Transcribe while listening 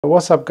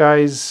What's up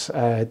guys,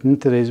 in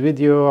today's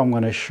video I'm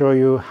going to show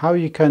you how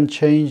you can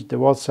change the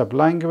WhatsApp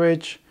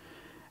language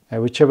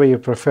whichever you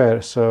prefer.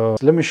 So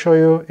let me show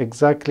you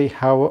exactly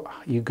how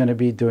you're going to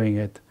be doing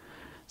it.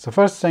 So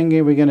first thing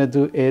we're going to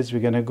do is we're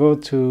going to go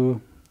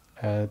to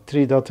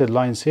three dotted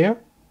lines here,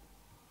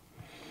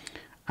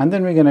 and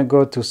then we're going to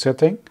go to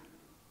setting.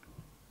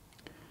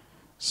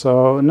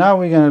 So now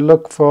we're going to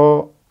look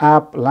for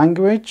app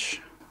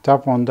language,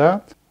 tap on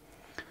that.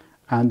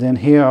 And then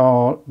here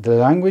are the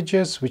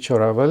languages which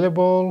are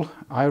available: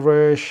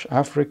 Irish,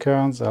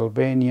 Afrikaans,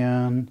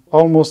 Albanian,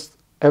 almost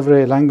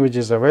every language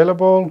is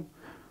available.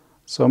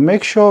 So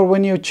make sure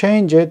when you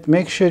change it,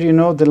 make sure you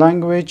know the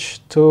language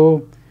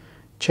to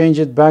change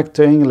it back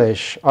to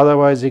English.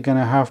 Otherwise you're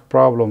gonna have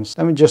problems.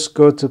 Let me just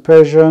go to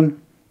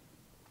Persian.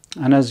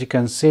 And as you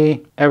can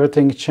see,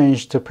 everything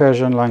changed to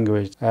Persian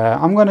language.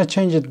 I'm gonna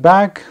change it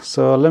back.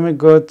 So let me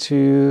go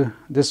to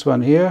this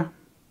one here,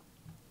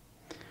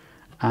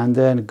 and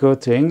then go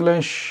to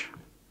English.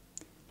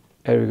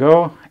 There we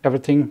go,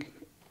 everything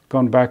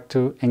gone back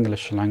to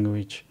English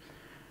language.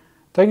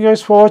 Thank you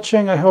guys for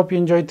watching. I hope you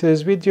enjoyed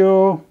today's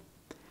video.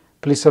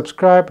 Please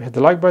subscribe, hit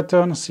the like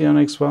button. See you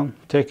next one.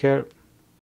 Take care.